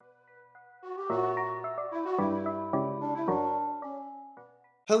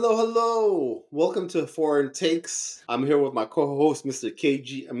Hello, hello. Welcome to Foreign Takes. I'm here with my co-host, Mr.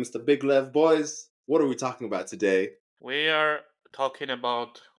 KG and Mr. Big Lev. Boys, what are we talking about today? We are talking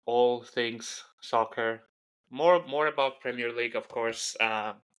about all things soccer. More about Premier League, of course.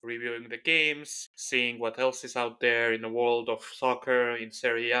 Reviewing the games, seeing what else is out there in the world of soccer, in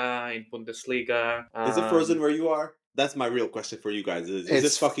Serie A, in Bundesliga. Is it frozen where you are? That's my real question for you guys. Is it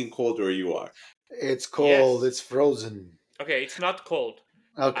It's fucking cold where you are? it's cold. Yes. It's frozen. Okay, it's not cold,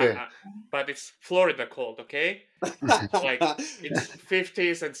 I, Okay. I, but it's Florida cold. Okay, like it's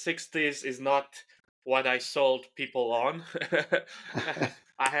 50s and 60s is not what I sold people on.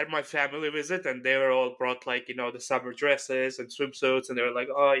 I had my family visit and they were all brought the summer dresses and swimsuits and they were like,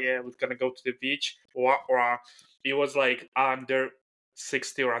 oh yeah, we're gonna go to the beach. Or it was like under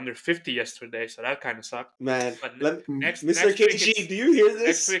 60 or under 50 yesterday, so that kind of sucked. Man, But next Mr. next week KG, it's do you hear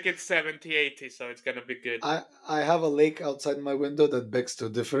next this? week it's 70, 80, so it's gonna be good. I have a lake outside my window that begs to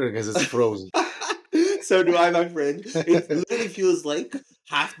differ because it's frozen. So do I, my friend. It literally feels like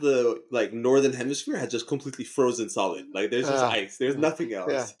half the northern hemisphere has just completely frozen solid. Like there's just ice. There's nothing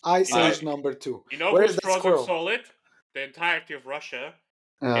else. Yeah. Ice You know- Age number 2. You know Where's who's that frozen squirrel? solid? The entirety of Russia.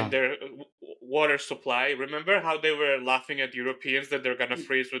 Yeah. And their water supply. Remember how they were laughing at Europeans that they're gonna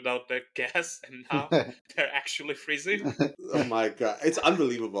freeze without the gas, and now they're actually freezing? Oh my god, it's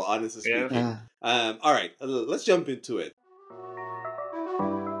unbelievable, honestly Yeah. speaking. All right, let's jump into it.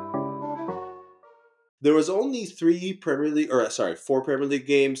 There was only four Premier League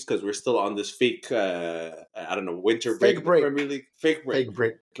games because we're still on this fake, I don't know, winter break. Fake break. Premier League fake break. Fake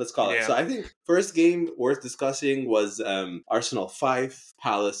break. Let's call it. Yeah. So I think first game worth discussing was Arsenal 5,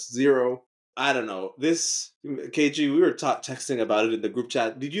 Palace 0. I don't know. This, KG, we were texting about it in the group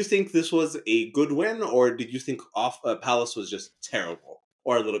chat. Did you think this was a good win, or did you think Palace was just terrible,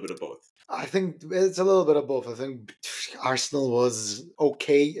 or a little bit of both? I think it's a little bit of both. I think Arsenal was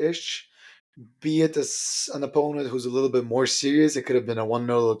okay-ish. Be it as an opponent who's a little bit more serious, it could have been a 1-0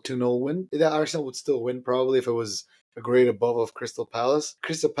 or 2-0 win. That Arsenal would still win probably if it was a grade above of Crystal Palace.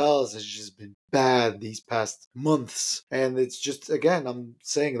 Crystal Palace has just been bad these past months. And it's just, again, I'm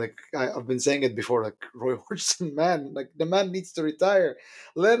saying, I've been saying it before, Roy Hodgson, man, the man needs to retire.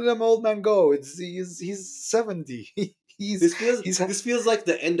 Let him old man go. He's 70. This feels like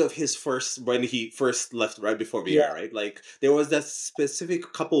the end of his when he first left right before VR, right? Like there was that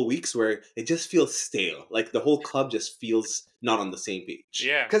specific couple weeks where it just feels stale. Like the whole club just feels not on the same page.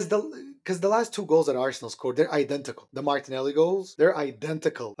 Yeah. Because the last 2 goals that Arsenal scored, they're identical. The Martinelli goals, they're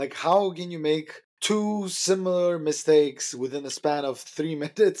identical. Like, how can you make 2 similar mistakes within a span of 3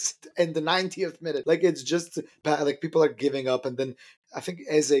 minutes and the 90th minute? Like, it's just bad. Like, people are giving up, and then I think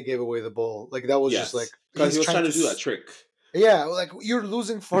Eze gave away the ball. Like, that was just like because he was trying to do that trick. Yeah, like you're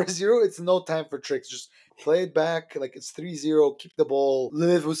losing 4-0. It's no time for tricks. Just play it back. Like it's 3-0. Keep the ball.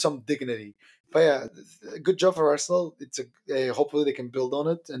 Live with some dignity. But yeah, good job for Arsenal. It's hopefully they can build on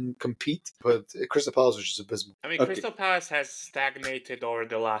it and compete. But Crystal Palace was just abysmal. I mean, Crystal Palace has stagnated over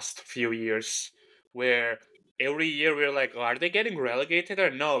the last few years, where every year we're like, oh, are they getting relegated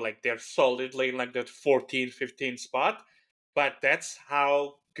or no? Like they're solidly in like that 14, 15 spot. But that's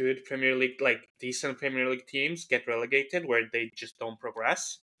how good Premier League, like decent Premier League teams get relegated, where they just don't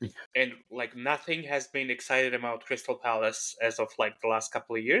progress. And like nothing has been excited about Crystal Palace as of like the last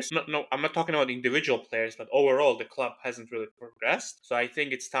couple of years. No, I'm not talking about individual players, but overall the club hasn't really progressed. So I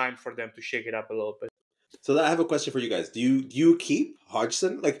think it's time for them to shake it up a little bit. So I have a question for you guys. Do you keep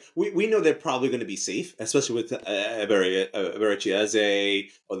Hodgson? Like we know they're probably going to be safe, especially with Eberechieze,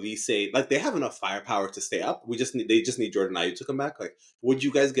 Olise. Like they have enough firepower to stay up. They just need Jordan Ayew to come back. Like, would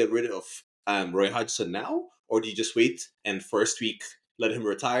you guys get rid of Roy Hodgson now, or do you just wait and first week let him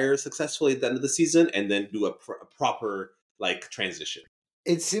retire successfully at the end of the season and then do a proper transition?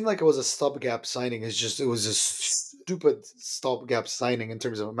 It seemed like it was a stopgap signing. It was a stupid stopgap signing in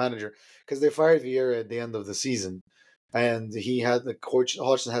terms of a manager because they fired Vieira at the end of the season, and he had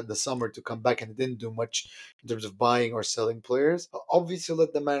Hodgson had the summer to come back and didn't do much in terms of buying or selling players. Obviously,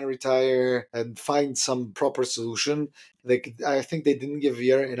 let the man retire and find some proper solution. Like I think they didn't give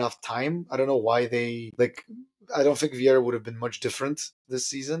Vieira enough time. I don't know why they I don't think Vieira would have been much different this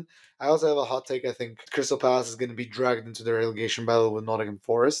season. I also have a hot take. I think Crystal Palace is going to be dragged into the relegation battle with Nottingham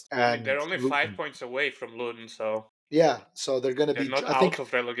Forest. And I mean, they're only 5 points away from Luton, so yeah, so they're going to they're be not out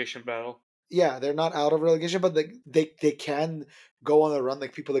of relegation battle. Yeah, they're not out of relegation, but they can go on a run.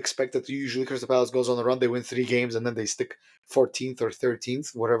 Like people expect that usually Crystal Palace goes on a run. They win 3 games and then they stick 14th or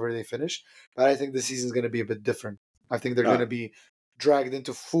 13th, whatever they finish. But I think the season's going to be a bit different. I think they're going to be dragged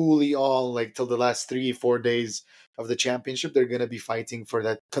into fully on till the last 3-4 days of the championship. They're going to be fighting for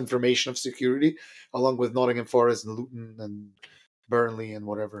that confirmation of security along with Nottingham Forest and Luton and Burnley and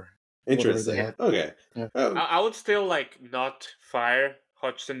whatever they Interesting. Yeah. had. Okay. Yeah, Oh, I would still like not fire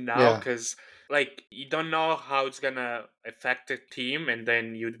Hodgson now yeah, because like you don't know how it's gonna affect the team, and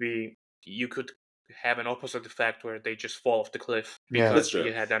then you could have an opposite effect where they just fall off the cliff yeah. that's because true.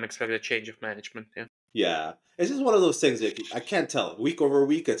 you had unexpected change of management. Yeah. Yeah, it's just one of those things. Like, I can't tell week over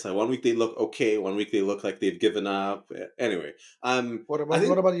week. It's like one week they look okay, one week they look like they've given up. Anyway, I What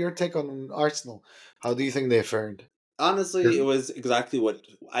think about your take on Arsenal? How do you think they fared? honestly, it was exactly what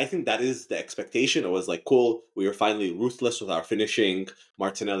I think that is the expectation. It was like, cool, we were finally ruthless with our finishing.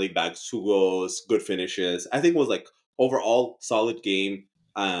 Martinelli bags 2 goals, good finishes. I think it was like overall solid game.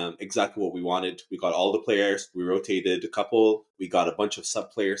 Exactly what we wanted. We got all the players. We rotated a couple. We got a bunch of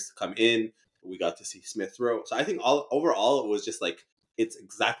sub players to come in. We got to see Smith Rowe. So I think all overall it was just like it's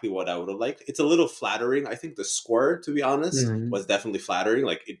exactly what I would have liked. It's a little flattering. I think the score, to be honest, Mhm. was definitely flattering.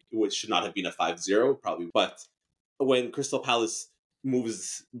 Like it should not have been a 5-0 probably, but when Crystal Palace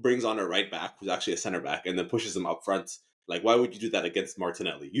brings on a right back, who's actually a center back, and then pushes him up front. Like, why would you do that against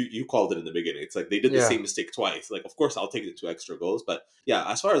Martinelli? You called it in the beginning. It's like they did the Yeah. same mistake twice. Like, of course, I'll take the 2 extra goals. But yeah,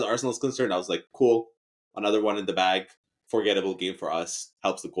 as far as Arsenal's concerned, I was like, cool, another one in the bag. Forgettable game for us.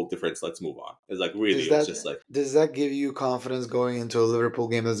 Helps the goal difference. Let's move on. It's like really, Does it was that just like does that give you confidence going into a Liverpool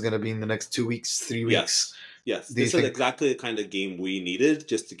game that's going to be in the next 2 weeks, 3 weeks? yes, yes. Do you This is think? exactly the kind of game we needed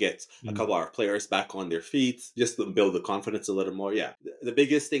just to get a Mm. couple of our players back on their feet, just to build the confidence a little more. Yeah, the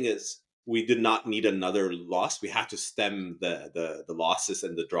biggest thing is we did not need another loss. We had to stem the losses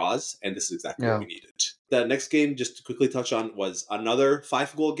and the draws, and this is exactly what Yeah. we needed. The next game, just to quickly touch on, was another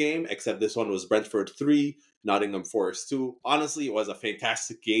 5 goal game, except this one was Brentford 3, Nottingham Forest 2. Honestly, it was a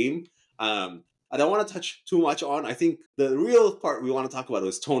fantastic game. I don't want to touch too much on. I think the real part we want to talk about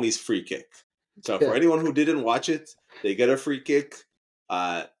was Tony's free kick. So for Yeah. anyone who didn't watch it, they get a free kick.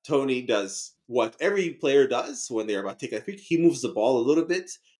 Tony does what every player does when they're about to take a free kick. He moves the ball a little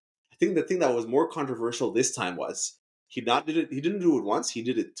bit. I think the thing that was more controversial this time was he didn't do it once, he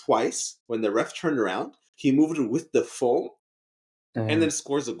did it twice. When the ref turned around, he moved it with the foam and Uh, then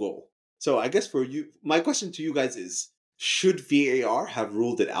scores a goal. So I guess for you, my question to you guys is: should VAR have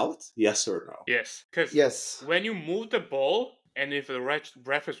ruled it out? Yes or no? Yes, because yes. when you move the ball and if the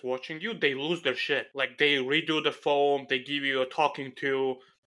ref is watching you, they lose their shit. Like they redo the foam, they give you a talking to,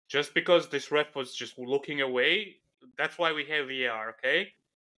 just because this ref was just looking away. That's why we have VAR, okay?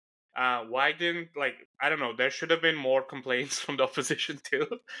 Why didn't like I don't know? There should have been more complaints from the opposition too.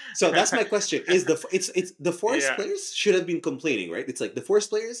 So that's my question: is it's the Forest Yeah, players should have been complaining, right? It's like the Forest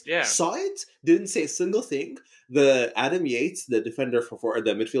players yeah. saw it, didn't say a single thing. The Adam Yates, the defender for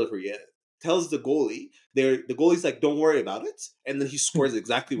the midfielder for Yates, tells the goalie. The goalie's like, "Don't worry about it," and then he scores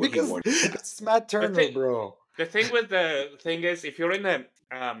exactly what he because wanted. it's Matt But Turner, bro. the thing with the thing is, if you're in a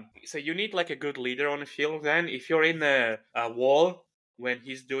so you need like a good leader on the field. Then if you're in a wall when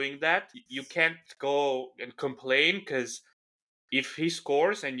he's doing that, you can't go and complain because if he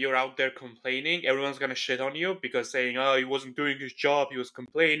scores and you're out there complaining, everyone's gonna shit on you because saying, "Oh, he wasn't doing his job. He was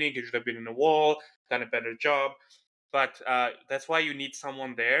complaining. He should have been in the wall, done a better job." But that's why you need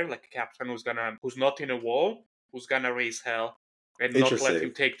someone there, like a captain who's not in a wall, who's gonna raise hell and not let Interesting.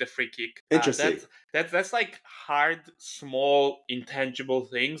 him take the free kick. Interesting. That's like hard, small, intangible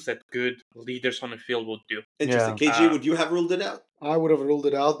things that good leaders on the field would do. Interesting. Yeah. KG, would you have ruled it out? I would have ruled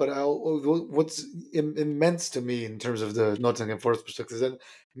it out, but what's immense to me in terms of the Nottingham Forest perspective is that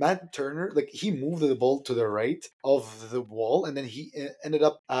Matt Turner, like he moved the ball to the right of the wall, and then he ended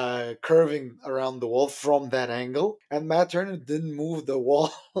up curving around the wall from that angle, and Matt Turner didn't move the wall,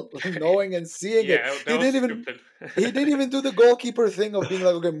 knowing and seeing it. Yeah, that He was didn't even stupid. he didn't even do the goalkeeper thing of being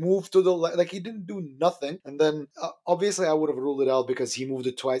like, okay, move to the like he didn't do nothing. And then obviously I would have ruled it out because he moved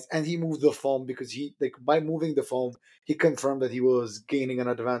it twice, and he moved the foam because he like by moving the foam he confirmed that he was gaining an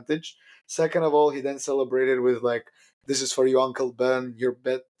advantage. Second of all, he then celebrated with like, "This is for you, Uncle Ben. Your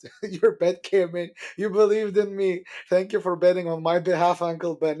bet, your bet came in. You believed in me. Thank you for betting on my behalf,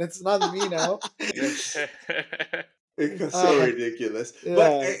 Uncle Ben. It's not me now." It's so uh, ridiculous.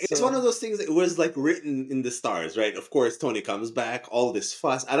 But yeah. it's one of So those things that was like written in the stars, right? Of course, Tony comes back, all this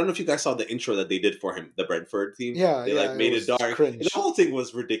fuss. I don't know if you guys saw the intro that they did for him, the Brentford team. yeah, They like yeah, it made it was dark. The cringe. whole thing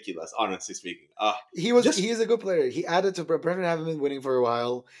was ridiculous, honestly speaking. He Just is a good player. He added to Brentford haven't been winning for a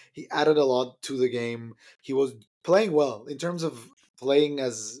while. He added a lot to the game. He was playing well in terms of playing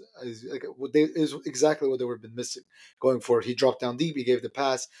as like what they is exactly what they were been missing going forward. He dropped down deep. He gave the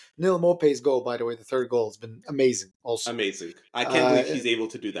pass. Neil Mope's goal, by the way, the third goal has been amazing. Also, amazing. I can't believe uh, he's able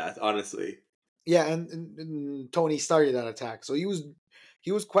to do that, honestly. yeah, and Tony started that attack, so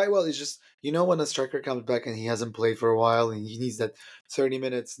he was quite well. It's just when a striker comes back and he hasn't played for a while and he needs that 30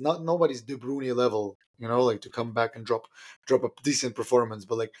 minutes. Not nobody's De Bruyne level, like to come back and drop a decent performance.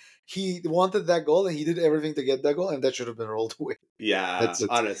 But like he wanted that goal and he did everything to get that goal, and that should have been rolled away. Yeah, That's it.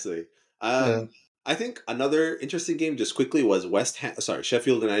 honestly. Yeah. I think another interesting game just quickly was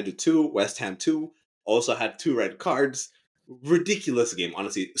Sheffield United 2, West Ham 2. Also had 2 red cards. Ridiculous game,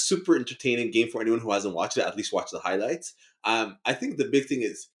 honestly. Super entertaining game for anyone who hasn't watched it, at least watch the highlights. I think the big thing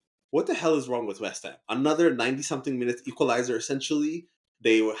is, what the hell is wrong with West Ham? Another 90-something minutes equalizer, essentially.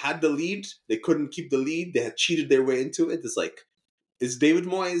 They had the lead. They couldn't keep the lead. They had cheated their way into it. It's like, is David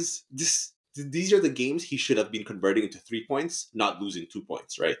Moyes these are the games he should have been converting into 3 points, not losing 2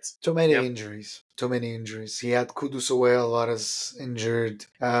 points, right? Too many Yep. injuries. Too many injuries. He had Kudus away, Alvarez injured.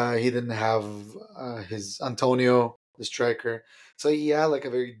 He didn't have his Antonio, the striker. So he had like a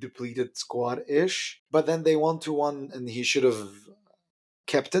very depleted squad ish. But then they won 2-1 and he should have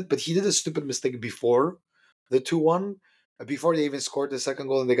kept it. But he did a stupid mistake before the 2-1, before they even scored the second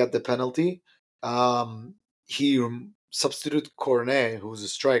goal and they got the penalty. He substituted Cornet, who's a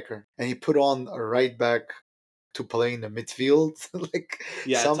striker, and he put on a right back to play in the midfield. Like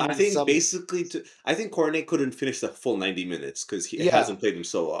Yeah, so I think I think Cornet couldn't finish the full 90 minutes because he yeah, hasn't played him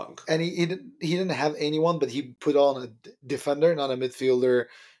so long. and he didn't have anyone, but he put on a defender, not a midfielder.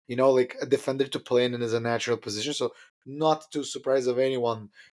 Like a defender to play in as a natural position. So not too surprised of anyone.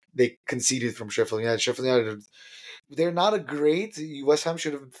 They conceded from Sheffield United. Sheffield United, they're not a great. West Ham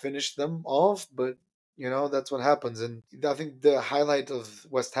should have finished them off, but that's what happens. And I think the highlight of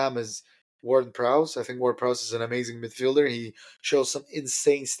West Ham is Ward Prowse. I think Ward Prowse is an amazing midfielder. He shows some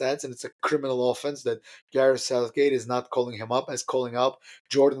insane stats, and it's a criminal offense that Gareth Southgate is not calling him up, as calling up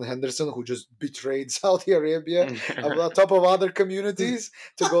Jordan Henderson, who just betrayed Saudi Arabia on top of other communities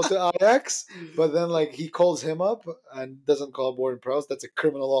to go to Ajax. But then, like, he calls him up and doesn't call Ward Prowse. That's a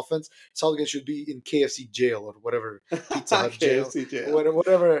criminal offense. Southgate should be in KFC jail or whatever, Pizza Hut jail, KFC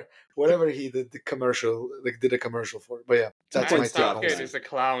jail. whatever he did the commercial, like did a commercial for. But yeah, that's my Alex take on Southgate that. is a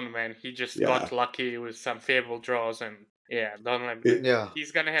clown, man. He just Yeah. got lucky with some favorable draws, and yeah, don't let It- Yeah.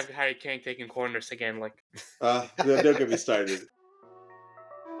 he's gonna have Harry Kane taking corners again. Like, Don't get me started.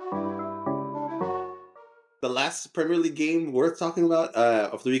 The last Premier League game worth talking about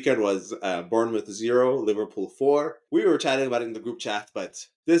of the weekend was Bournemouth 0, Liverpool 4. We were chatting about it in the group chat, but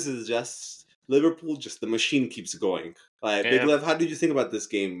this is just Liverpool, just the machine keeps going. Big Yeah. Lev, how did you think about this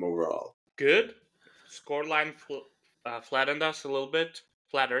game overall? good. Scoreline flattened us a little bit.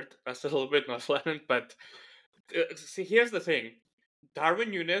 Flattered us a little bit, not flattened. But see, here's the thing: Darwin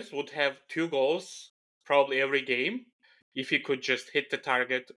Núñez would have 2 goals probably every game if he could just hit the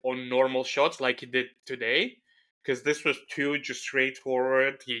target on normal shots like he did today. Because this was too just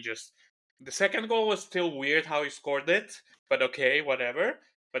straightforward. The second goal was still weird how he scored it, but okay, whatever.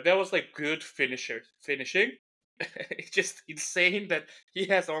 But that was like good finishing. It's just insane that he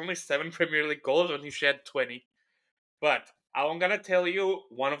has only 7 Premier League goals when he shed 20. But I'm gonna tell you,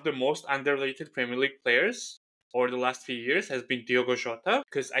 one of the most underrated Premier League players over the last few years has been Diogo Jota,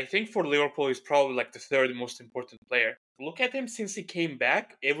 because I think for Liverpool he's probably like the 3rd most important player. Look at him since he came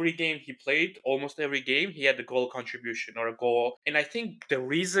back. Every game he played, almost every game, he had a goal contribution or a goal. And I think the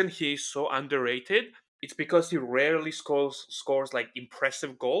reason he's so underrated, it's because he rarely scores like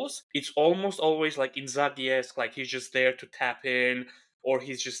impressive goals. It's almost always like Inzaghi-esque, like he's just there to tap in, or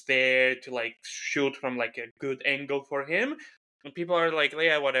he's just there to like shoot from like a good angle for him. And people are like,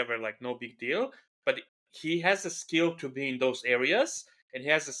 yeah, whatever, like no big deal. But he has a skill to be in those areas, and he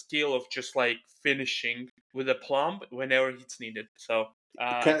has a skill of just like finishing with a plumb whenever it's needed. So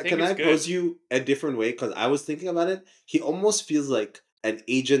I think Can it's I good. pose you a different way? Because I was thinking about it. He almost feels like an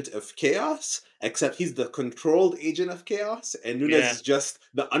agent of chaos, except he's the controlled agent of chaos, and Nunes Yeah. is just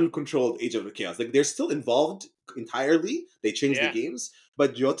the uncontrolled agent of chaos. Like they're still involved entirely. They change the Yeah. games,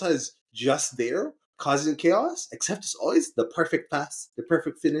 but Jota is just there causing chaos. Except it's always the perfect pass, the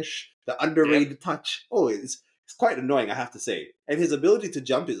perfect finish, the underrated touch. Always, it's quite annoying, I have to say. And his ability to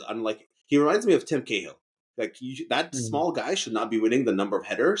jump is unlike. He reminds me of Tim Cahill. Like that small guy should not be winning the number of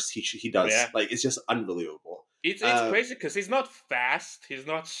headers he does. Yeah. Like it's just unbelievable. It's Uh, crazy because he's not fast, he's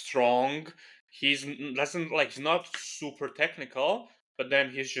not strong, he's not super technical, but then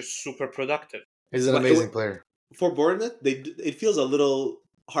he's just super productive. He's an but amazing player. for Bournemouth, it feels a little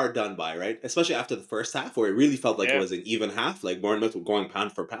hard done by, right? Especially after the first half, where it really felt like it Yeah. was an even half. Like Bournemouth were going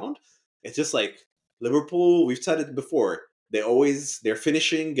pound for pound. It's just like Liverpool. We've said it before. Their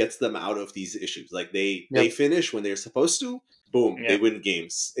finishing gets them out of these issues. Like they finish when they're supposed to. Boom, they Yeah. win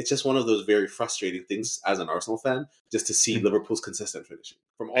games. It's just one of those very frustrating things as an Arsenal fan, just to see Liverpool's consistent finishing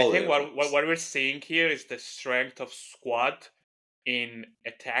from I all think their opponents. what we're seeing here is the strength of squad in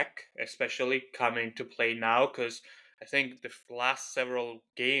attack, especially coming to play now, because I think the last several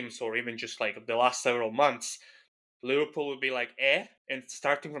games, or even just like the last several months, Liverpool would be like, and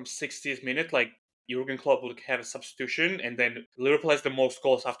starting from 60th minute, like Jurgen Klopp would have a substitution, and then Liverpool has the most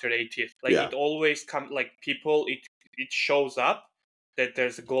goals after the 80th. Like Yeah. it always comes, like people, it shows up that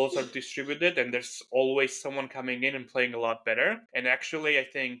there's goals are distributed, and there's always someone coming in and playing a lot better. And actually, I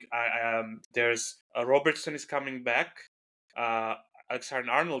think there's Robertson is coming back. Uh,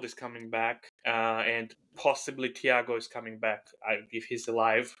 Alexander-Arnold is coming back, and possibly Thiago is coming back if he's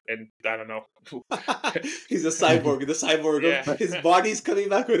alive. And I don't know. He's a cyborg. The cyborg Yeah. of his body's coming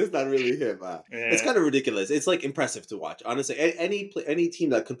back, but it's not really him. It's Yeah. kind of ridiculous. It's like impressive to watch. Honestly, any team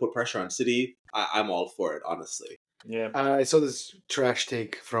that can put pressure on City, I'm all for it. Honestly. Yeah. I saw this trash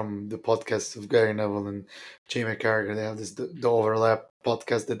take from the podcast of Gary Neville and Jamie Carragher. They have this the overlap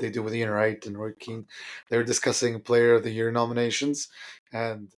podcast that they do with Ian Wright and Roy Keane. They were discussing Player of the Year nominations,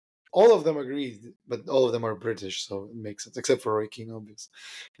 and all of them agreed, but all of them are British, so it makes sense, except for Roy Keane, obviously.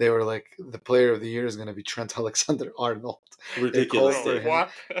 They were like, the Player of the Year is going to be Trent Alexander-Arnold. Ridiculous. for him.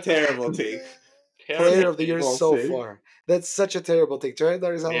 What? Terrible take. Player of the Year Well so said. far. That's such a terrible take. Trent Yeah.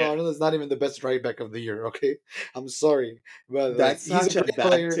 Alexander-Arnold is not even the best right back of the year. Okay, I'm sorry, but That's he's such a great bad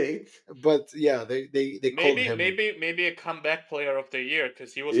player. take. But yeah, they called him. Maybe a comeback player of the year,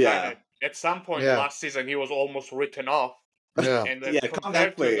 because he was Yeah. kind of at some point Yeah. last season he was almost written off. Yeah, And then Yeah, comeback compared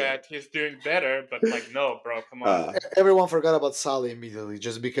to player. that, he's doing better. But like, no, bro, come on. everyone forgot about Salah immediately,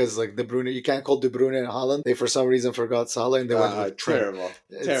 just because like De Bruyne, you can't call De Bruyne and Haaland. They for some reason forgot Salah and they went with Trent. Terrible.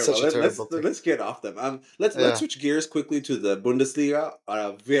 It's Terrible. such a terrible take. Let's get off them. Let's Yeah. switch gears quickly to the Bundesliga.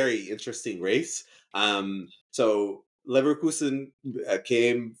 A very interesting race. So Leverkusen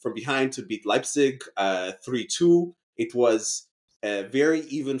came from behind to beat Leipzig 3-2. It was a very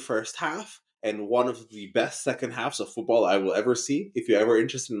even first half and one of the best second halves of football I will ever see. If you're ever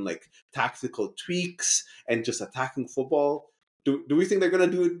interested in like tactical tweaks and just attacking football, do we think they're gonna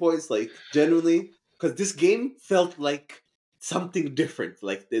do it, boys? Like genuinely, because this game felt like something different.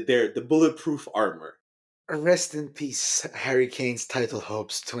 Like they're the bulletproof armor. Rest in peace, Harry Kane's title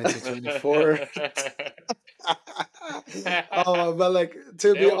hopes 2024. But like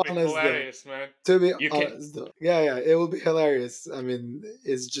to be That would be honest, hilarious, man. to be You can- honest, though, yeah, it will be hilarious. I mean,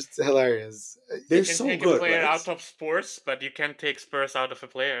 it's just hilarious. They're You can so take good, a player right? out of sports, but you can't take Spurs out of a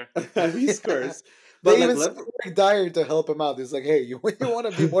player. He scores. They But like even sent Eric Dyer to help him out. It's like, hey, you want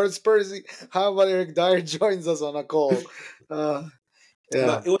to be more Spursy? How about Eric Dyer joins us on a call? Yeah,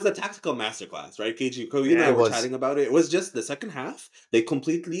 But it was a tactical masterclass, right, KG? Because you and Yeah, I it were was. chatting about it. It was just the second half. They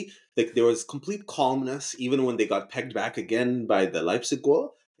completely there was complete calmness, even when they got pegged back again by the Leipzig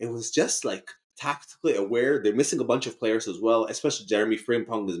goal. It was just like tactically aware. They're missing a bunch of players as well, especially Jeremy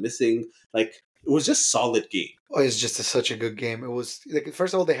Frimpong is missing. Like it was just solid game. Oh, it's just such a good game. It was like,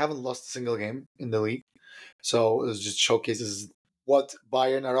 first of all, they haven't lost a single game in the league, so it was just showcases what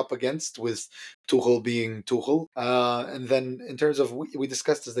Bayern are up against, with Tuchel being Tuchel. And then in terms of, we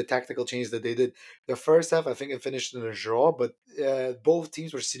discussed as the tactical change that they did. The first half, I think it finished in a draw, but both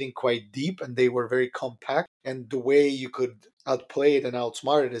teams were sitting quite deep and they were very compact. And the way you could outplay it and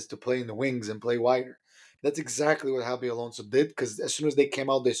outsmart it is to play in the wings and play wider. That's exactly what Javi Alonso did, because as soon as they came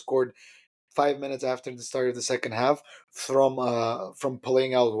out, they scored 5 minutes after the start of the second half from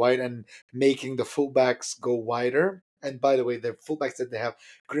playing out wide and making the fullbacks go wider. And by the way, the fullbacks that they have,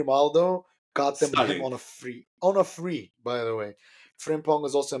 Grimaldo got them Stunning. him on a free. By the way, Frimpong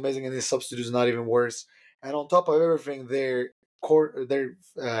was also amazing, and his substitute is not even worse. And on top of everything, their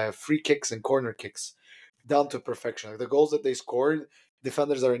free kicks and corner kicks down to perfection. Like the goals that they scored,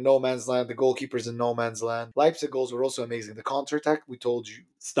 defenders are in no man's land. The goalkeeper's in no man's land. Leipzig goals were also amazing. The counter-attack, we told you. We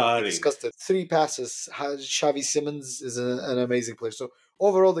Stunning. discussed it. 3 passes. Xavi Simons is an amazing player. So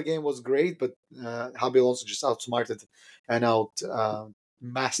overall, the game was great, but Javi Alonso just outsmarted and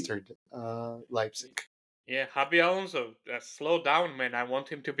mastered Leipzig. Yeah, Javi Alonso, slow down, man. I want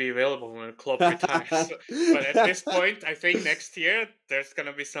him to be available when the club retires. But at this point, I think next year there's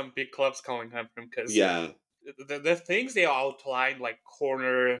gonna be some big clubs calling him because Yeah. the things they outline, like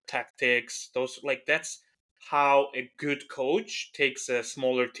corner tactics, those like that's how a good coach takes a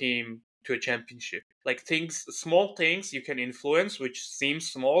smaller team to a championship. Like small things you can influence, which seems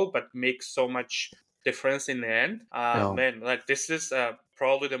small but makes so much difference in the end. No. Man, like this is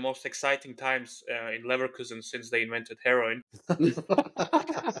probably the most exciting times in Leverkusen since they invented heroin.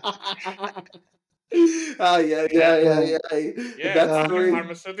 Yeah. Yeah, That Parker story.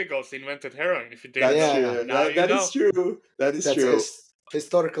 Pharmaceuticals invented heroin. If you didn't That's know, Yeah. true. now you That know. is true. That is That's true. his.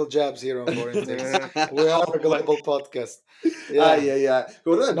 Historical jabs here on Boring Takes. Uh, We are a Oh my. global podcast. Yeah. Yeah.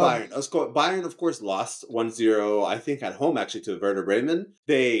 Go to No, Bayern. Bayern, of course, lost 1-0, I think, at home, actually, to Werder Bremen.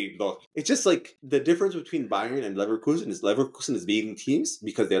 It's just like the difference between Bayern and Leverkusen is beating teams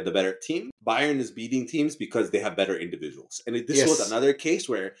because they have the better team. Bayern is beating teams because they have better individuals. And this was yes. another case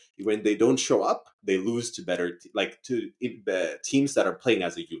where when they don't show up, they lose to teams that are playing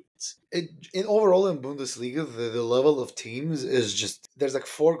as a unit. In overall in Bundesliga, the level of teams is just there's like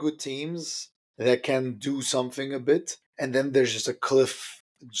four good teams that can do something a bit, and then there's just a cliff,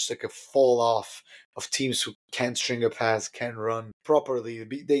 just like a fall off of teams who can't string a pass, can't run properly.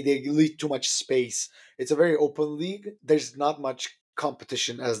 They leave too much space. It's a very open league. There's not much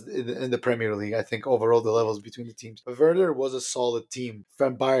competition as in the Premier League. I think overall the levels between the teams. Werder was a solid team.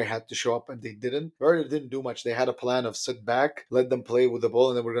 Van Baer had to show up and they didn't. Werder didn't do much. They had a plan of sit back, let them play with the ball,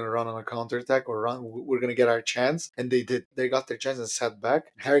 and then we're gonna run on a counter attack or run. We're gonna get our chance, and they did. They got their chance and sat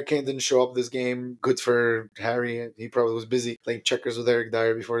back. Harry Kane didn't show up this game. Good for Harry. He probably was busy playing checkers with Eric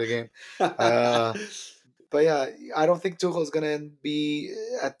Dyer before the game. But yeah, I don't think Tuchel's gonna be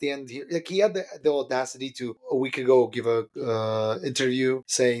at the end here. Like he had the audacity to a week ago give a interview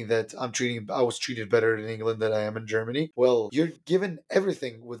saying that I was treated better in England than I am in Germany. Well, you're given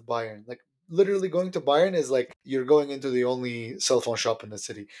everything with Bayern. Like literally going to Bayern is like you're going into the only cell phone shop in the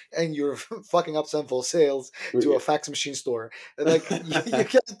city, and you're fucking up Senful sales to a fax machine store. And like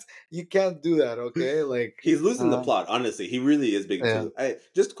you can't do that. Okay, like He's losing the plot, honestly. He really is big yeah. too.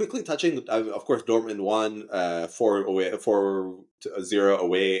 Just quickly touching, of course, Dortmund won 4-0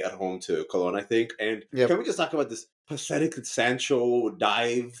 away at home to Cologne, I think. And Yep. can we just talk about this pathetic Sancho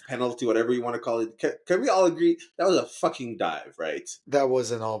dive penalty, whatever you want to call it? Can we all agree that was a fucking dive, right? That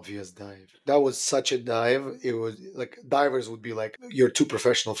was an obvious dive. That was such a dive. It was like divers would be like, "You're too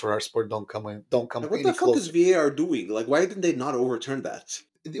professional for our sport. Don't come in. Don't come Like, what any the fuck is closer." VAR doing? Like, why didn't they not overturn that?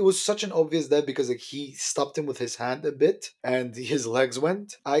 It was such an obvious dive because like he stopped him with his hand a bit and his legs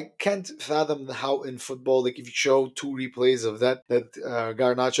went. I can't fathom how in football, like if you show two replays of that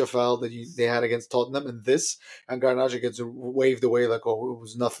Garnacho foul that they had against Tottenham and this, and Garnacho gets waved away like oh it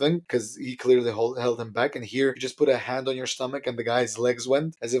was nothing because he clearly held him back, and here you just put a hand on your stomach and the guy's legs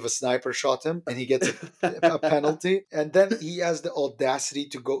went as if a sniper shot him and he gets a penalty, and then he has the audacity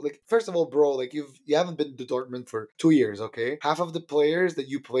to go like first of all, bro, like you haven't been to Dortmund for 2 years, okay? Half of the players that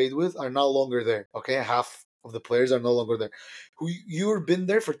you played with are no longer there, okay? Half of the players are no longer there. Who you've been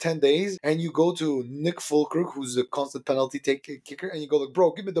there for 10 days and you go to Nick Fulkrug, who's a constant penalty kicker, and you go like,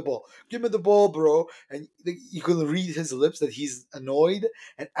 bro, give me the ball, bro. And you can read his lips that he's annoyed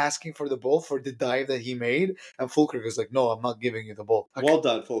and asking for the ball for the dive that he made, and Fulkrug is like, no, I'm not giving you the ball. Like, well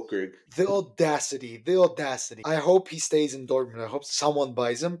done, Fulkrug. the audacity. I hope he stays in Dortmund. I hope someone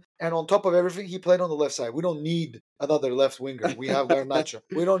buys him. And on top of everything, he played on the left side. We don't need another left winger. We have Garnacho.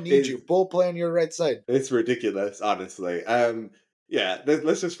 We don't need you. Ball play on your right side. It's ridiculous, honestly. Yeah,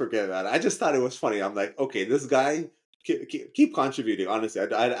 let's just forget about it. I just thought it was funny. I'm like, okay, this guy keep contributing. Honestly,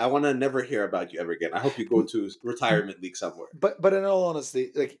 I want to never hear about you ever again. I hope you go to retirement league somewhere. But in all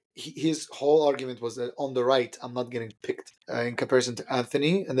honesty, like his whole argument was that on the right, I'm not getting picked in comparison to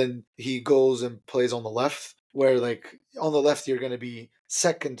Anthony, and then he goes and plays on the left, where like on the left you're going to be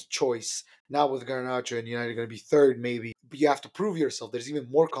second choice. Now with Garnacho and United, you're going to be third maybe. But you have to prove yourself. There's even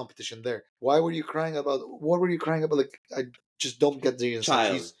more competition there. What were you crying about? Like I just don't get the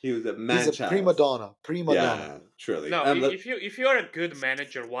Child, he was a man. He's a child. prima donna. Yeah, truly. No, if you're a good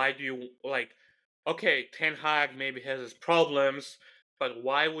manager, why do you like? Okay, Ten Hag maybe has his problems, but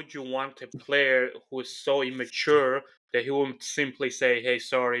why would you want a player who is so immature that he won't simply say, "Hey,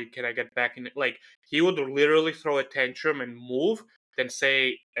 sorry, can I get back in?" Like he would literally throw a tantrum and move, then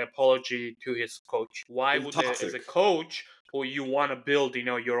say apology to his coach. Why would as a coach who you want to build,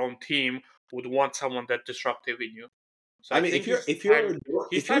 your own team, would want someone that disruptive in you? So I think his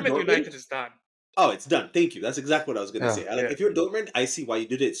time at United is done. Oh, it's done. Thank you. That's exactly what I was going to say. Like, if you're Dortmund, I see why you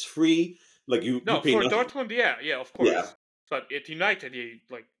did it. It's free. Like you pay for nothing. Dortmund, yeah, of course. Yeah. But at United,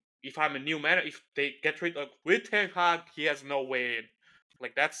 if I'm a new manager, if they get rid of with Ten Hag, he has no way in.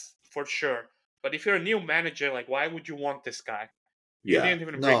 Like that's for sure. But if you're a new manager, like why would you want this guy? You didn't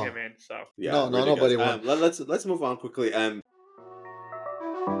even bring him in. So yeah, nobody won. Let's move on quickly.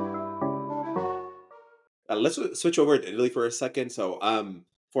 Let's switch over to Italy for a second. So,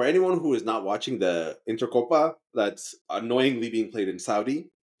 for anyone who is not watching the Intercopa, that's annoyingly being played in Saudi,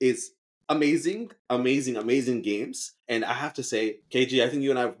 is amazing games. And I have to say, KG, I think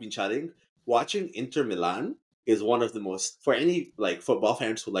you and I have been chatting. Watching Inter Milan is one of the most, for any like football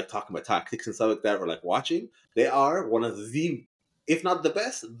fans who like talking about tactics and stuff like that, or like watching, they are one of the, if not the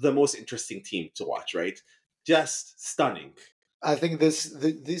best, the most interesting team to watch. Right? Just stunning. I think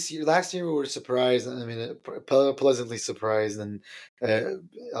this year, last year we were surprised. I mean, pleasantly surprised, and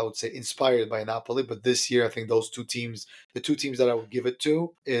I would say inspired by Napoli. But this year, I think those two teams, the two teams that I would give it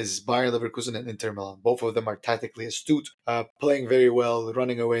to, is Bayern Leverkusen and Inter Milan. Both of them are tactically astute, playing very well,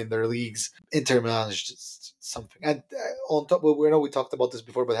 running away in their leagues. Inter Milan is just something. And on top, we know we talked about this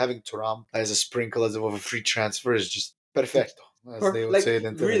before, but having Thuram as a sprinkle as of a free transfer is just perfecto, as they would Like say it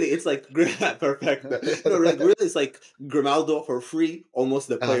in Italy. really, it's like perfect. No, like really, it's like Grimaldo for free, almost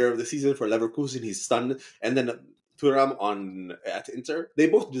the uh, player of the season for Leverkusen. He's stunned, and then Thuram on at Inter. They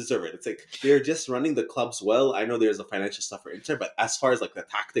both deserve it. It's like they're just running the clubs well. I know there's a financial stuff for Inter, but as far as like the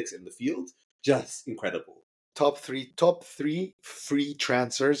tactics in the field, just incredible. top three free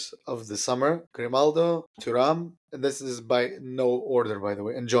transfers of the summer: Grimaldo, Thuram, and this is by no order, by the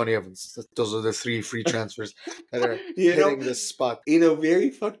way, and Johnny Evans. Those are the three free transfers that are You know, hitting this spot. in a very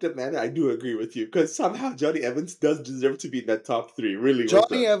fucked up manner, I do agree with you because somehow Johnny Evans does deserve to be in that top three. Really well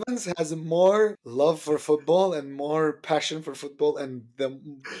Johnny done. Evans has more love for football and more passion for football and the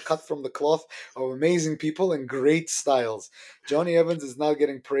cut from the cloth of amazing people and great styles. Johnny Evans is not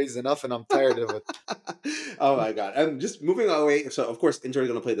getting praised enough, and I'm tired of it. Oh my god! I'm just moving away. So of course Inter are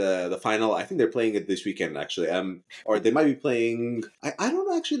going to play the final. I think they're playing it this weekend actually. Or they might be playing. I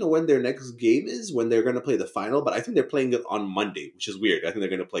don't actually know when their next game is when they're going to play the final, but I think they're playing it on Monday, which is weird. I think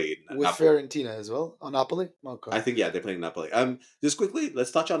they're going to play in With Napoli. Fiorentina as well. On Napoli? Okay. I think yeah, they're playing Napoli. Just quickly, let's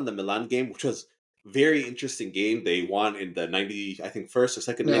touch on the Milan game, which was very interesting game. They won in the 90, I think, first or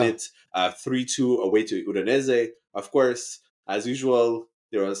second Yeah. minute, 3-2 away to Udinese. Of course, as usual,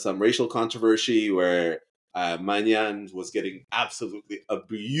 there was some racial controversy where Magnan was getting absolutely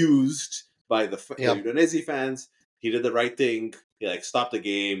abused by the Yeah. Udinese fans. He did the right thing. He like stopped the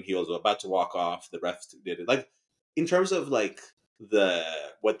game. He was about to walk off. The refs did it. Like in terms of like the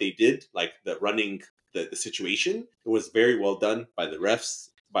what they did, like the running the situation. It was very well done by the refs,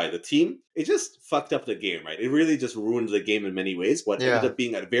 by the team. It just fucked up the game, right? It really just ruined the game in many ways. What ended Yeah. up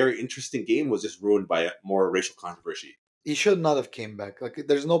being a very interesting game was just ruined by more racial controversy. He should not have came back. Like,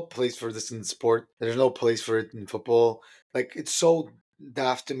 there's no place for this in sport. There's no place for it in football. Like, it's so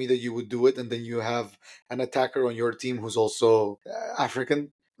daft to me that you would do it, and then you have an attacker on your team who's also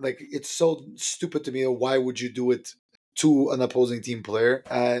African. Like, it's so stupid to me. Why would you do it to an opposing team player?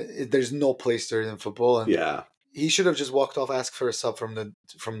 There's no place for it in football, and Yeah. he should have just walked off, asked for a sub from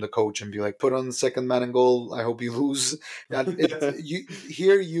the coach, and be like, "Put on the second man and goal. I hope you lose." And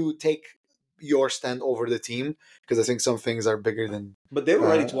you take your stand over the team, because I think some things are bigger than But they were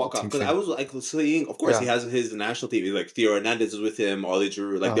ready to a walk off team because I thing. was like seeing, of course, he Yeah. has his national team. Like Theo Hernandez is with him, Ollie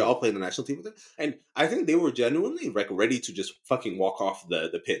Giroud, like they all play in the national team with him. And I think they were genuinely like ready to just fucking walk off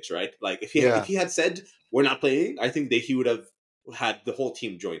the pitch, right? Like if Yeah. he had said we're not playing, I think that he would have had the whole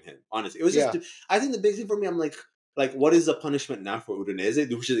team join him. Honestly, it was just Yeah. I think the big thing for me, I'm like what is the punishment now for Udinese?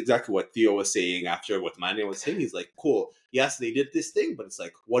 Which is exactly what Theo was saying after what Mane was saying. He's like, cool, yes, they did this thing, but it's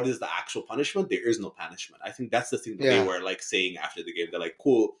like, what is the actual punishment? There is no punishment. I think that's the thing that they Yeah. were like saying after the game. They're like,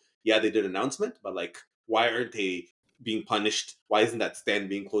 cool, yeah, they did an announcement, but like, why aren't they being punished? Why isn't that stand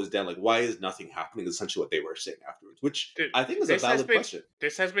being closed down? Like, why is nothing happening? Is essentially what they were saying afterwards, which Dude, I think is a valid question.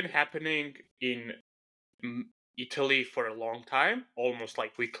 this has been happening in Italy for a long time, almost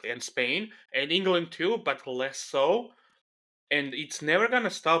like weekly, and Spain and England too, but less so. And it's never gonna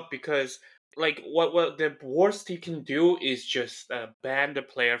stop because, like, what the worst you can do is just ban the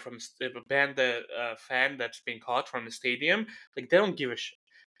player from ban the fan that's been caught from the stadium. Like, they don't give a shit.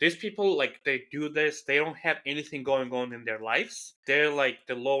 These people, like, they do this. They don't have anything going on in their lives. They're like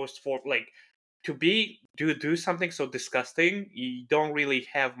the lowest for like to do something so disgusting. You don't really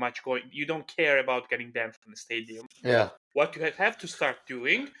have much going. You don't care about getting banned from the stadium. Yeah. What you have to start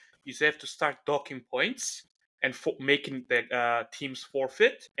doing is you have to start docking points and making the teams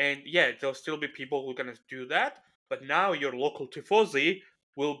forfeit. And yeah, there'll still be people who are going to do that. But now your local tifosi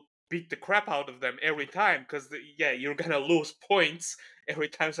will beat the crap out of them every time because, yeah, you're going to lose points every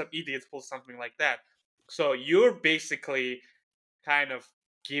time some idiot pulls something like that. So you're basically kind of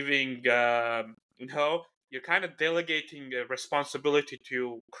giving, you're kind of delegating a responsibility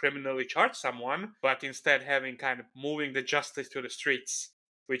to criminally charge someone, but instead having kind of moving the justice to the streets,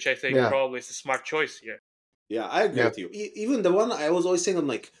 which I think Yeah. probably is a smart choice here. Yeah, I agree Yeah. with you. Even the one I was always saying, I'm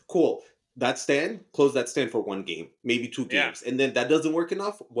like, cool, that stand, close that stand for one game, maybe two Yeah. games. And then that doesn't work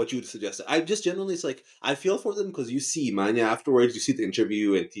enough, what you suggested. I just genuinely, it's like, I feel for them because you see Manya afterwards, you see the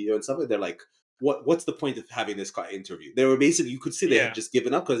interview and Theo and stuff, and they're like, what's the point of having this interview? They were basically, you could see they Yeah. had just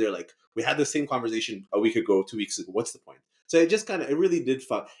given up because they're like, we had the same conversation a week ago, 2 weeks ago. What's the point? So it just kind of, it really did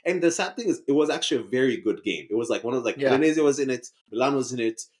fun. And the sad thing is, it was actually a very good game. It was like one of like, Yeah. Udinese was in it, Milan was in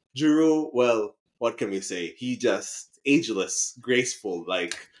it. Giroud, well, what can we say? He just ageless, graceful,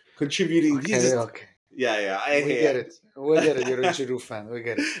 like contributing. He's Okay, just okay. yeah. We get it. We get it. You're a Giroud fan. We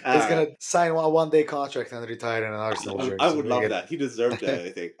get it. He's Alright. gonna sign a one-day contract and retire in an Arsenal I jersey. would We love get that. He deserved that, I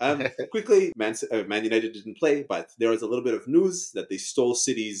think. Quickly, Man United didn't play, but there was a little bit of news that they stole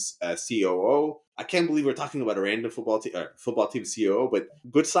City's COO. I can't believe we're talking about a random football team COO, but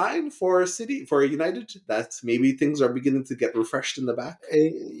good sign for United, that maybe things are beginning to get refreshed in the back.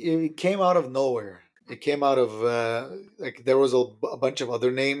 It came out of nowhere. It came out of like there was a bunch of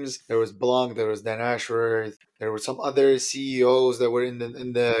other names. There was Blanc, there was Dan Ashworth, there were some other CEOs that were in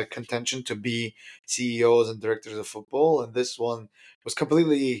the contention to be CEOs and directors of football, and this one was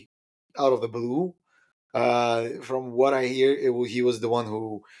completely out of the blue. From what I hear, he was the one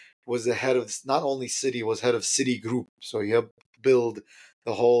who was the head of not only City, was head of City Group, so he helped build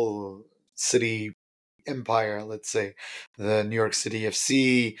the whole City empire, let's say, the New York City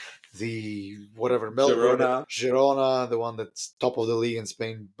FC, the whatever Melbourne, Girona. Girona, the one that's top of the league in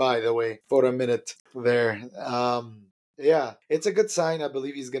Spain, by the way, for a minute there. Yeah, it's a good sign. I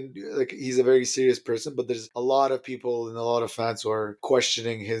believe he's gonna do, like, he's a very serious person, but there's a lot of people and a lot of fans who are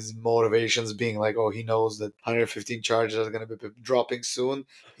questioning his motivations, being like, oh, he knows that 115 charges are gonna be dropping soon.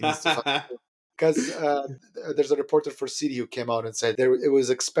 He needs to, because there's a reporter for City who came out and said it was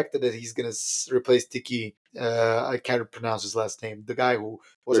expected that he's going to replace Tiki. I can't pronounce his last name. The guy who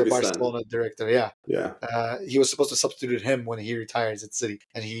was a Kyrgyzstan. Barcelona director. Yeah, Yeah. he was supposed to substitute him when he retires at City,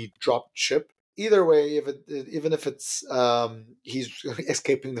 and he dropped ship. Either way, even if it's he's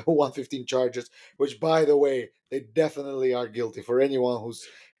escaping the 115 charges, which, by the way, they definitely are guilty. For anyone who's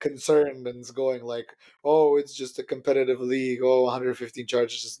concerned and is going like, oh, it's just a competitive league, oh, 115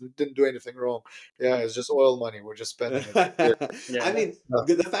 charges, just didn't do anything wrong. Yeah, it's just oil money, we're just spending it. I mean, No.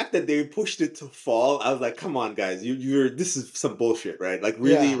 the fact that they pushed it to fall, I was like, come on, guys, you're this is some bullshit, right? Like,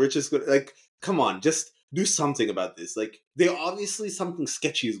 really, Yeah, Rich is good. Like, come on, just do something about this. Like, they obviously something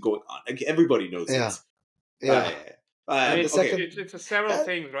sketchy is going on. Like, everybody knows it. yeah, yeah. Yeah. I And mean, the Okay. second, it's several uh,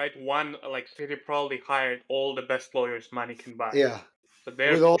 things, right? One, like City probably hired all the best lawyers money can buy, yeah, so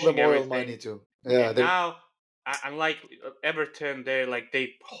they're with all the pushing oil money everything. too. Yeah, And they're now, unlike Everton,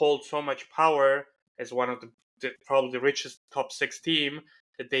 they hold so much power as one of probably the richest top six team,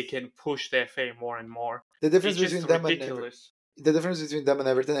 that they can push the FA more and more. the difference It's just between them and ridiculous. the difference between them and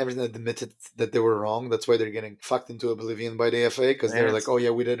Everton admitted that they were wrong. That's why they're getting fucked into oblivion by the FA, because they're Yeah. like, oh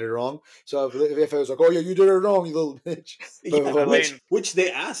yeah, we did it wrong. So if the FA was like, oh yeah, you did it wrong, you little bitch. Yeah, I Like, mean, which they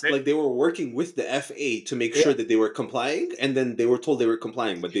asked, they, like they were working with the FA to make yeah, sure that they were complying, and then they were told they were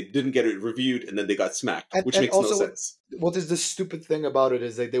complying, but they didn't get it reviewed, and then they got smacked, which and makes no also sense. what is the stupid thing about it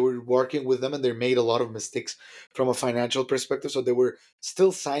is that they were working with them and they made a lot of mistakes from a financial perspective. So they were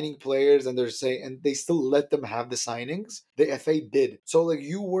still signing players and they're saying, and they still let them have the signings. The FA did. So like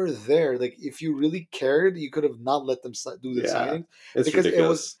you were there. Like if you really cared, you could have not let them do the Yeah, signings, it's because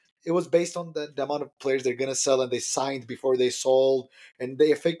ridiculous. it was based on the amount of players they're gonna sell, and they signed before they sold. And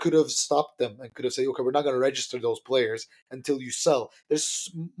the FA could have stopped them and could have said, okay, we're not going to register those players until you sell. There's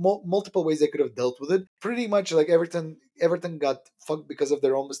multiple ways they could have dealt with it. Pretty much like Everton got fucked because of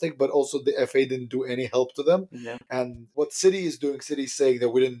their own mistake, but also the FA didn't do any help to them. yeah, And what City is doing, City's saying that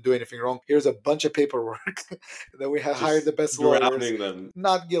we didn't do anything wrong. Here's a bunch of paperwork that we have hired Just the best lawyers. drowning them.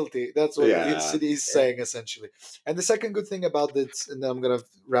 Not guilty. That's what Yeah, City is saying essentially. And the second good thing about this, and then I'm gonna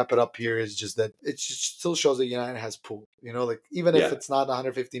wrap it up here, is just that it just still shows that United has pull. You know, like even if yeah, it's not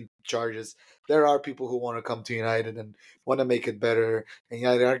 115 charges, there are people who want to come to United and want to make it better. And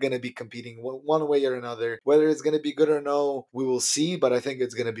United are going to be competing one way or another. Whether it's going to be good or no, we will see. But I think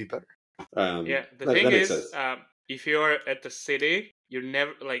it's going to be better. yeah. The that, thing that makes is, sense. if you're at the City, you're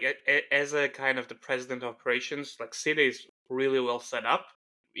never like as a kind of the president of operations. Like City is really well set up.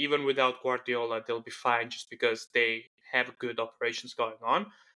 Even without Guardiola, they'll be fine just because they have good operations going on.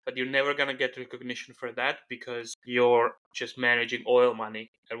 But you're never gonna get recognition for that because you're just managing oil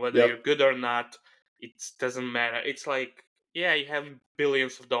money, and whether you're Yep. good or not, it doesn't matter. It's like, yeah, you have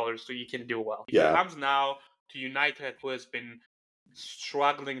billions of dollars, so you can do well. If it Yeah. comes now to United, who has been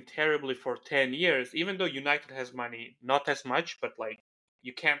struggling terribly for 10 years, even though United has money, not as much, but like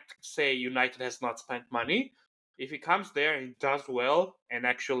you can't say United has not spent money. If he comes there and does well and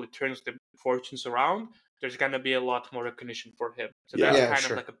actually turns the fortunes around, there's gonna be a lot more recognition for him. So that's Yeah. Yeah, kind of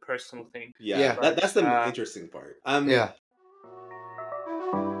sure. like a personal thing. Yeah. Yeah, That But that's the interesting part. yeah.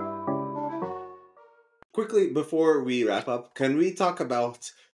 Quickly before we wrap up, can we talk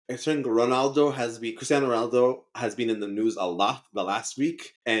about? I think Cristiano Ronaldo has been in the news a lot the last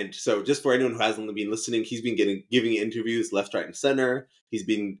week, and so just for anyone who hasn't been listening, he's been giving interviews left, right, and center. He's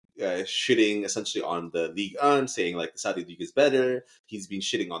been shitting essentially on the Ligue 1, saying like the Saudi league is better. He's been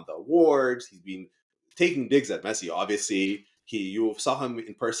shitting on the awards. He's been taking digs at Messi. Obviously, you saw him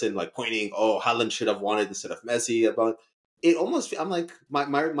in person, like pointing, "Oh, Haaland should have wanted instead of Messi." About it, almost. I'm like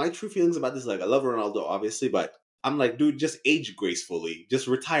my true feelings about this. Like, I love Ronaldo, obviously, but I'm like, dude, just age gracefully, just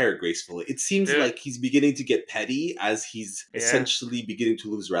retire gracefully. It seems Dude, like he's beginning to get petty as he's yeah. essentially beginning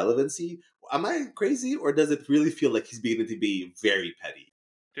to lose relevancy. Am I crazy, or does it really feel like he's beginning to be very petty?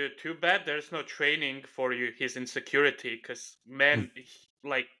 Dude, too bad there's no training for his insecurity, because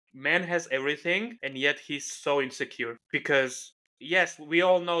man has everything, and yet he's so insecure. Because yes, we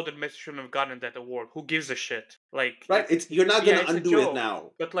all know that Messi shouldn't have gotten that award. Who gives a shit? Like Right? It's you're not yeah, gonna it's a undo it joke.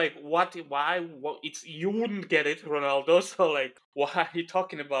 now. But like, what? Why? What? It's you wouldn't get it, Ronaldo. So like, why are you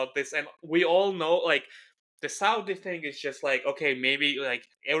talking about this? And we all know, like, the Saudi thing is just like, okay, maybe like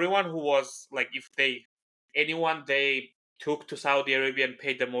everyone who was like, if anyone they took to Saudi Arabia and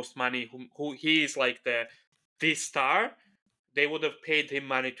paid the most money, who he is like the star, they would have paid him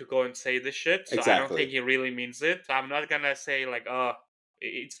money to go and say this shit. So I don't think Exactly. he really means it. So I'm not gonna say like,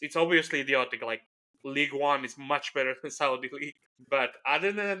 it's obviously idiotic. Like League One is much better than Saudi League. But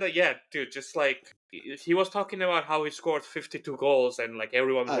other than that, yeah, dude, just like he was talking about how he scored 52 goals and like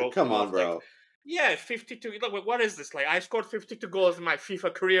everyone wrote Come him on, off like, bro. yeah, 52. Like, what is this? Like, I scored 52 goals in my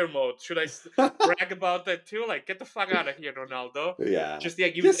FIFA career mode. Should I brag about that too? Like, get the fuck out of here, Ronaldo. Yeah. Just, yeah,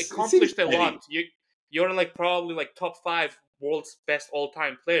 you've Just it seems accomplished a lot. petty. You're like probably like top 5 world's best all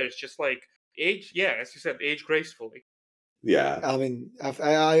time players. Just like age, yeah, as you said, age gracefully. Yeah. I mean,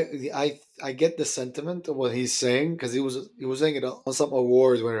 I get the sentiment of what he's saying because he was saying it on some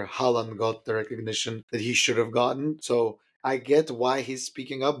awards where Haaland got the recognition that he should have gotten. So I get why he's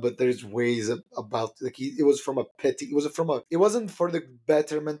speaking up, but there's ways about like it was from a petty. It wasn't for the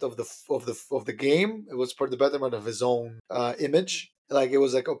betterment of the game. It was for the betterment of his own image. Like it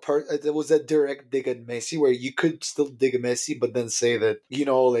was like it was a direct dig at Messi where you could still dig at Messi, but then say that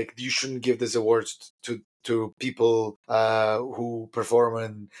like you shouldn't give this awards to people who perform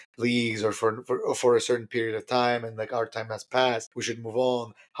in leagues or for a certain period of time, and like our time has passed, we should move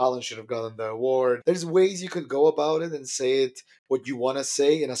on. Holland should have gotten the award. There's ways you could go about it and say it what you want to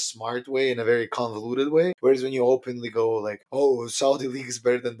say in a smart way, in a very convoluted way. Whereas when you openly go like, "Oh, Saudi league is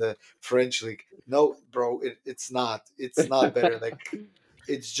better than the French league," no, bro, it's not. It's not better. Like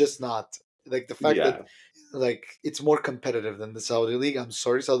it's just not. Like the fact that Yeah. like it's more competitive than the Saudi league. I'm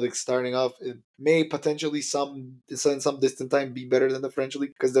sorry, Saudi league starting off, it may potentially in some distant time be better than the French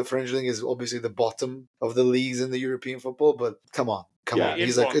league because the French league is obviously the bottom of the leagues in the European football. But come on, come Yeah. on.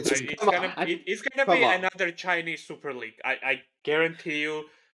 He's It like won't. it's It's Come on. gonna it's gonna Come be on. another Chinese Super League. I guarantee you,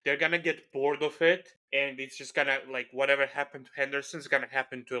 they're gonna get bored of it, and it's just gonna like whatever happened to Henderson's gonna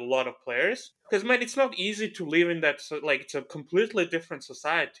happen to a lot of players. Because man, it's not easy to live in that. Like it's a completely different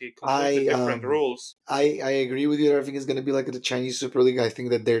society, completely I different rules. I agree with you that everything is going to be like the Chinese Super League. I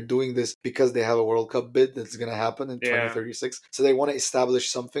think that they're doing this because they have a World Cup bid that's going to happen in Yeah, 2036. So they want to establish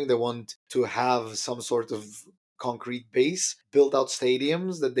something. They want to have some sort of concrete base, build out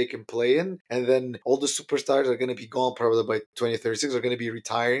stadiums that they can play in, and then all the superstars are going to be gone probably by 2036. Are going to be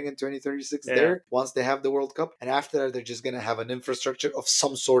retiring in 2036 yeah. there once they have the World Cup, and after that they're just going to have an infrastructure of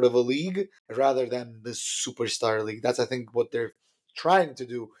some sort of a league rather than the superstar league. That's I think what they're trying to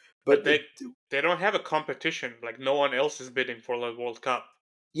do. But But they don't have a competition. Like no one else is bidding for the World Cup.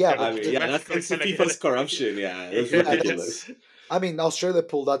 yeah, They're but I mean, yeah, automatically that's the gonna get FIFA's it. corruption. Yeah, that's yeah, ridiculous. I mean, Australia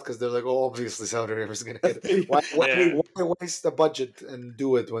pulled out because they're like, oh, obviously Saudi Arabia is going to get it. I Yeah. mean, why waste the budget and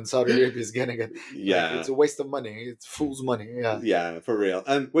do it when Saudi Arabia is getting it? Like, it's Yeah. a waste of money. It's fool's money. Yeah. Yeah, for real.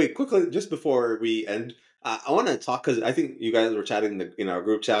 Wait, quickly, just before we end, I want to talk because I think you guys were chatting in our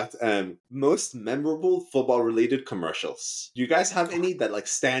group chat. Most memorable football-related commercials. Do you guys have any that like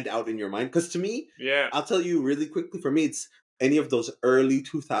stand out in your mind? Because to me, Yeah. I'll tell you really quickly. For me, it's any of those early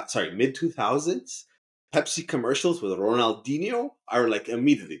 2000, sorry, mid 2000s Pepsi commercials with Ronaldinho are like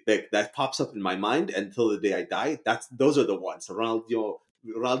immediately that pops up in my mind until the day I die. Those are the ones.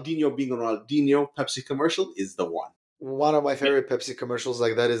 Ronaldinho being a Ronaldinho Pepsi commercial is the one. One of my Yeah. favorite Pepsi commercials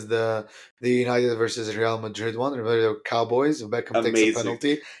like that is the United versus Real Madrid one. Remember the Cowboys? Beckham takes a Amazing.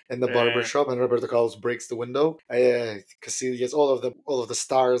 penalty in the barber Yeah. shop, and Roberto Carlos breaks the window. Casillas, all of the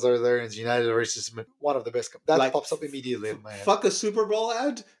stars are there. And it's United versus one of the best. That Like, pops up immediately in my head. fuck a Super Bowl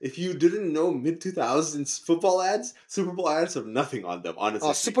ad. If you didn't know mid 2000s football ads, Super Bowl ads have nothing on them,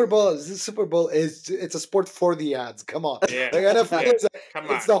 honestly Super speaking. Bowl. Super Bowl it's a sport for the ads. Come on, Yeah. like NFL Yeah. is Come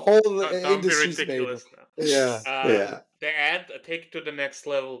it's on. the whole Don't be industry's made. ridiculous now. Yeah. Yeah. The ad Take It to the Next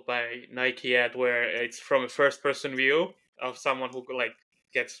Level by Nike ad where it's from a first person view of someone who like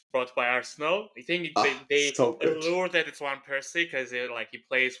gets brought by Arsenal. I think they So good. allure that it's Van Persie because he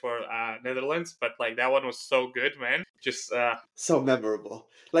plays for Netherlands, but like that one was so good, man. Just So memorable.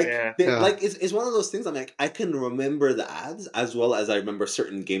 Like yeah. Yeah. it's one of those things. I'm like, I can remember the ads as well as I remember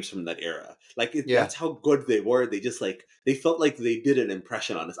certain games from that era. Like Yeah. that's how good they were. They just like they felt like they did an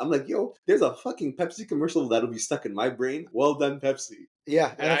impression on us. I'm like, yo, there's a fucking Pepsi commercial that'll be stuck in my brain. Well done, Pepsi.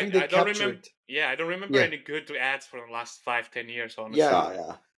 Yeah, and I think they I don't remember. captured. Yeah, I don't remember Yeah. any good ads for the last 5-10 years. Honestly, Yeah. Oh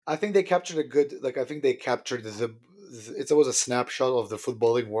yeah. I think they captured a good, like, I think they captured the. It was a snapshot of the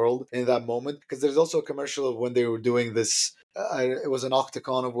footballing world in that moment, because there's also a commercial of when they were doing this. It was an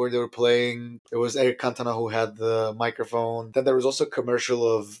octagon of where they were playing. It was Eric Cantona who had the microphone. Then there was also a commercial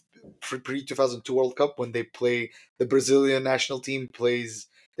of pre 2002 World Cup when they play the Brazilian national team plays.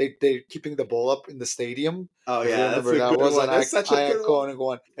 They're keeping the ball up in the stadium. Oh If you yeah, that's remember, a that good was one. an That's such a good one. iconic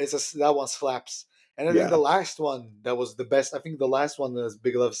one. That one slaps. And I think Yeah. the last one that was the best. I think the last one, as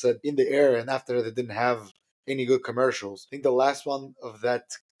Big Love said, in the air, and after that, they didn't have any good commercials. I think the last one of that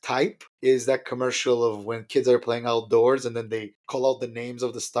type is that commercial of when kids are playing outdoors and then they call out the names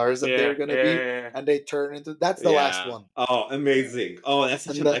of the stars that they're gonna be, yeah. and they turn into. That's the last one, Oh, amazing. Oh, that's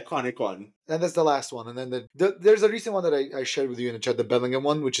such and an iconic one. that's the last one. And then there's a recent one that I shared with you in the chat, the Bellingham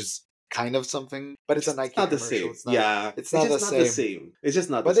one, which is kind of something, but it's a It's Nike not the commercial. same. It's not. Yeah. It's It's not the just not the same. same. It's just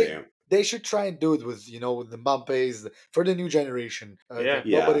not the But same. they should try and do it with with the Mbappe's for the new generation. Yeah. Like,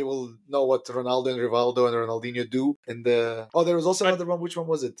 Yeah. nobody will know what Ronaldo and Rivaldo and Ronaldinho do. And there was also But- another one. Which one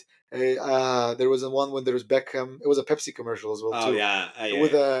was it? There was one when there was Beckham. It was a Pepsi commercial as well Oh too. yeah.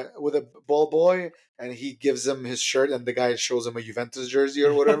 With a ball boy, and he gives him his shirt, and the guy shows him a Juventus jersey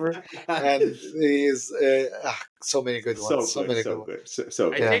or whatever. And he is so many good so ones. So good, many so good ones. good, so I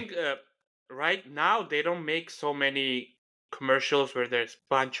good. Yeah. think right now they don't make so many commercials where there's a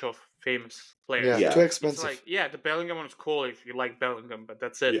bunch of famous players. Yeah, Yeah. too It's expensive. like the Bellingham one is cool if you like Bellingham, but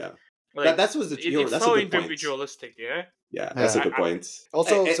that's it. Yeah. Like That's was the it's that's a so good point. individualistic. Yeah. Yeah, that's a Yeah. good point.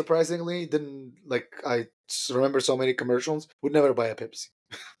 Also, Eh, surprisingly, didn't like I remember so many commercials. Would never buy a Pepsi.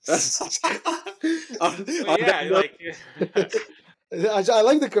 Well, yeah, like I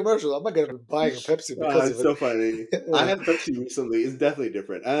like the commercial. I'm not gonna be buying a Pepsi because of it's it. so funny. I had Pepsi recently. It's definitely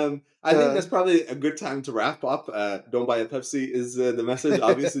different. I think that's probably a good time to wrap up. Don't buy a Pepsi is the message,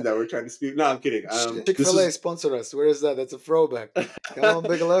 obviously, that we're trying to speak. No, I'm kidding. Chick-fil-A sponsor us. Where is that? That's a throwback. Come on,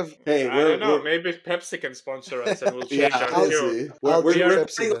 Big Lev. Hey, I don't know. we're Maybe Pepsi can sponsor us and we'll yeah, change our tune. honestly, I'll we're drink we're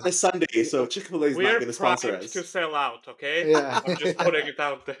Pepsi playing then. on a Sunday, so Chick-fil-A is not We're going to sponsor primed us. to sell out. Okay. Yeah. I'm just putting it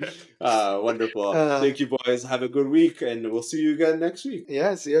out there. Wonderful. Thank you, boys. Have a good week, and we'll see you again next week.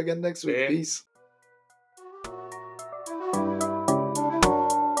 Yeah. See you again next week. Yeah. Peace.